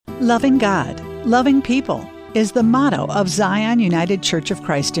Loving God, loving people is the motto of Zion United Church of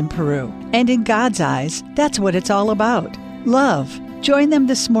Christ in Peru. And in God's eyes, that's what it's all about. Love. Join them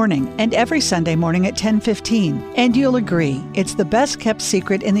this morning and every Sunday morning at 10:15, and you'll agree it's the best-kept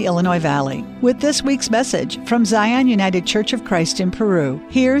secret in the Illinois Valley. With this week's message from Zion United Church of Christ in Peru,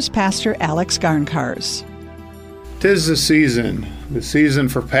 here's Pastor Alex Garncars. 'Tis the season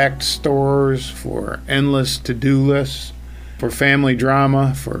for packed stores, for endless to-do lists, for family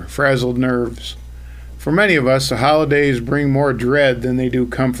drama, for frazzled nerves. For many of us, the holidays bring more dread than they do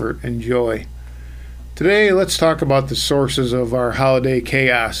comfort and joy. Today, let's talk about the sources of our holiday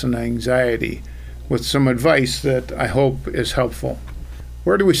chaos and anxiety with some advice that I hope is helpful.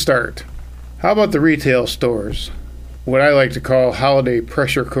 Where do we start? How about the retail stores? What I like to call holiday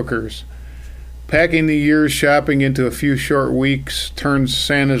pressure cookers. Packing the year's shopping into a few short weeks turns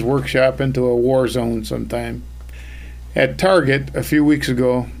Santa's workshop into a war zone sometime. At Target a few weeks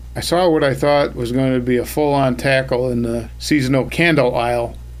ago, I saw what I thought was going to be a full-on tackle in the seasonal candle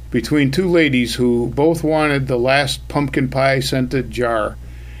aisle between two ladies who both wanted the last pumpkin pie scented jar.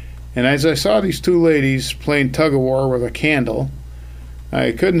 And as I saw these two ladies playing tug-of-war with a candle,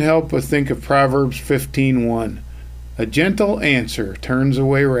 I couldn't help but think of Proverbs 15:1. A gentle answer turns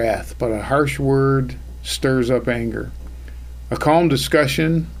away wrath, but a harsh word stirs up anger. A calm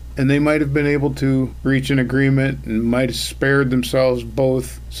discussion, and they might have been able to reach an agreement and might have spared themselves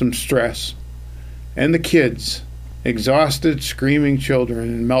both some stress. And the kids, exhausted, screaming children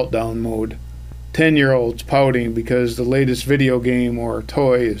in meltdown mode. 10-year-olds pouting because the latest video game or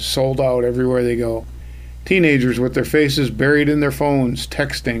toy is sold out everywhere they go. Teenagers with their faces buried in their phones,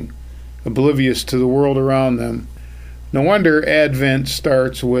 texting, oblivious to the world around them. No wonder Advent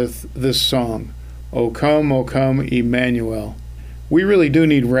starts with this song, O come, Emmanuel. We really do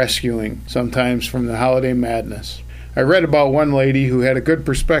need rescuing sometimes from the holiday madness. I read about one lady who had a good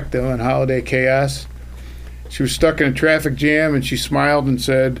perspective on holiday chaos. She was stuck in a traffic jam and she smiled and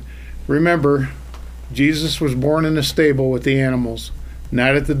said, "Remember, Jesus was born in a stable with the animals,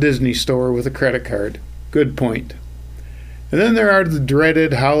 not at the Disney store with a credit card." Good point. And then there are the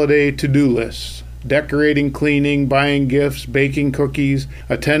dreaded holiday to-do lists. Decorating, cleaning, buying gifts, baking cookies,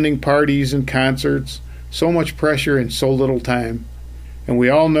 attending parties and concerts. So much pressure and so little time. And we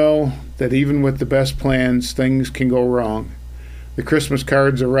all know that even with the best plans, things can go wrong. The Christmas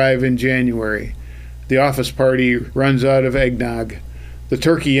cards arrive in January. The office party runs out of eggnog. The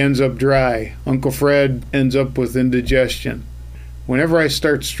turkey ends up dry. Uncle Fred ends up with indigestion. Whenever I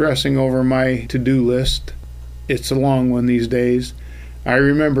start stressing over my to-do list, it's a long one these days, I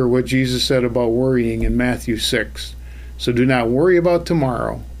remember what Jesus said about worrying in Matthew 6. So do not worry about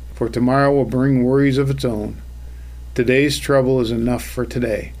tomorrow, for tomorrow will bring worries of its own. Today's trouble is enough for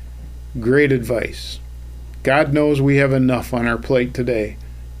today. Great advice. God knows we have enough on our plate today.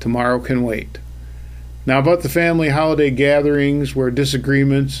 Tomorrow can wait. Now about the family holiday gatherings where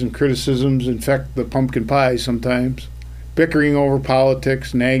disagreements and criticisms infect the pumpkin pie sometimes. Bickering over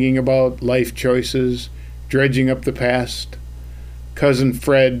politics, nagging about life choices, dredging up the past. Cousin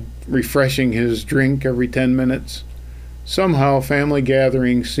Fred refreshing his drink every 10 minutes. Somehow family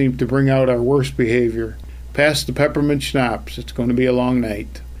gatherings seem to bring out our worst behavior. Pass the peppermint schnapps, it's going to be a long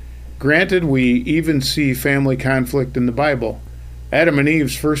night. Granted, we even see family conflict in the Bible. Adam and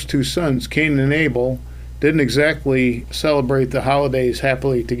Eve's first two sons, Cain and Abel, didn't exactly celebrate the holidays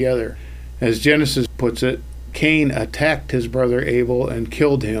happily together. As Genesis puts it, Cain attacked his brother Abel and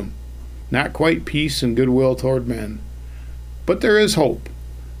killed him. Not quite peace and goodwill toward men. But there is hope.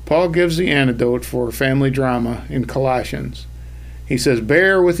 Paul gives the antidote for family drama in Colossians. He says,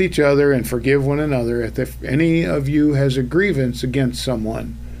 "Bear with each other and forgive one another. If any of you has a grievance against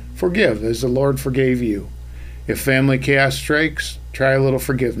someone, forgive as the Lord forgave you." If family chaos strikes, try a little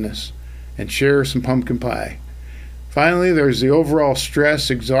forgiveness and share some pumpkin pie. Finally, there's the overall stress,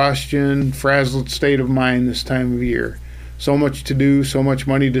 exhaustion, frazzled state of mind this time of year. So much to do, so much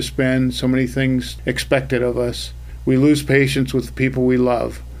money to spend, so many things expected of us. We lose patience with the people we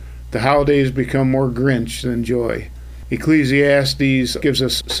love. The holidays become more Grinch than joy. Ecclesiastes gives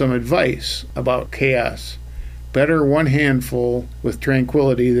us some advice about chaos. Better one handful with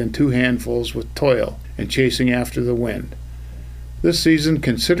tranquility than two handfuls with toil and chasing after the wind. This season,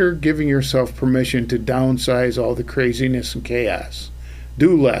 consider giving yourself permission to downsize all the craziness and chaos.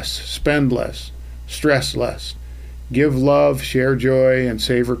 Do less, spend less, stress less. Give love, share joy, and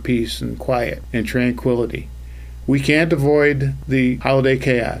savor peace and quiet and tranquility. We can't avoid the holiday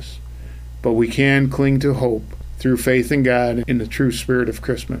chaos, but we can cling to hope through faith in God in the true spirit of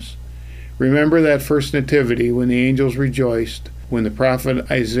Christmas. Remember that first nativity when the angels rejoiced, when the prophet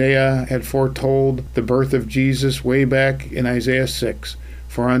Isaiah had foretold the birth of Jesus way back in Isaiah 6.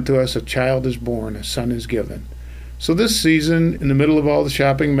 For unto us a child is born, a son is given. So this season, in the middle of all the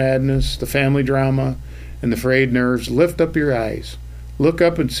shopping madness, the family drama, and the frayed nerves, lift up your eyes. Look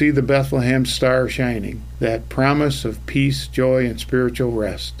up and see the Bethlehem star shining, that promise of peace, joy, and spiritual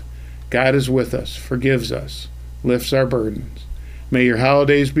rest. God is with us, forgives us, lifts our burdens. May your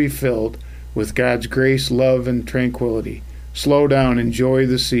holidays be filled with God's grace, love, and tranquility. Slow down, enjoy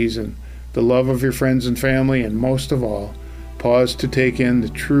the season, the love of your friends and family, and most of all, pause to take in the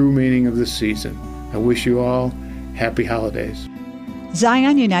true meaning of the season. I wish you all happy holidays.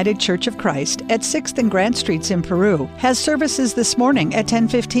 Zion United Church of Christ at 6th and Grant Streets in Peru has services this morning at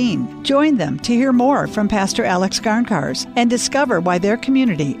 10:15. Join them to hear more from Pastor Alex Garncars and discover why their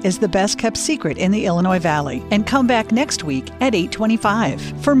community is the best kept secret in the Illinois Valley. And come back next week at 8:25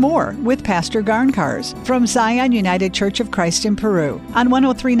 for more with Pastor Garncars from Zion United Church of Christ in Peru on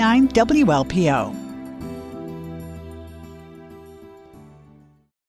 103.9 WLPO.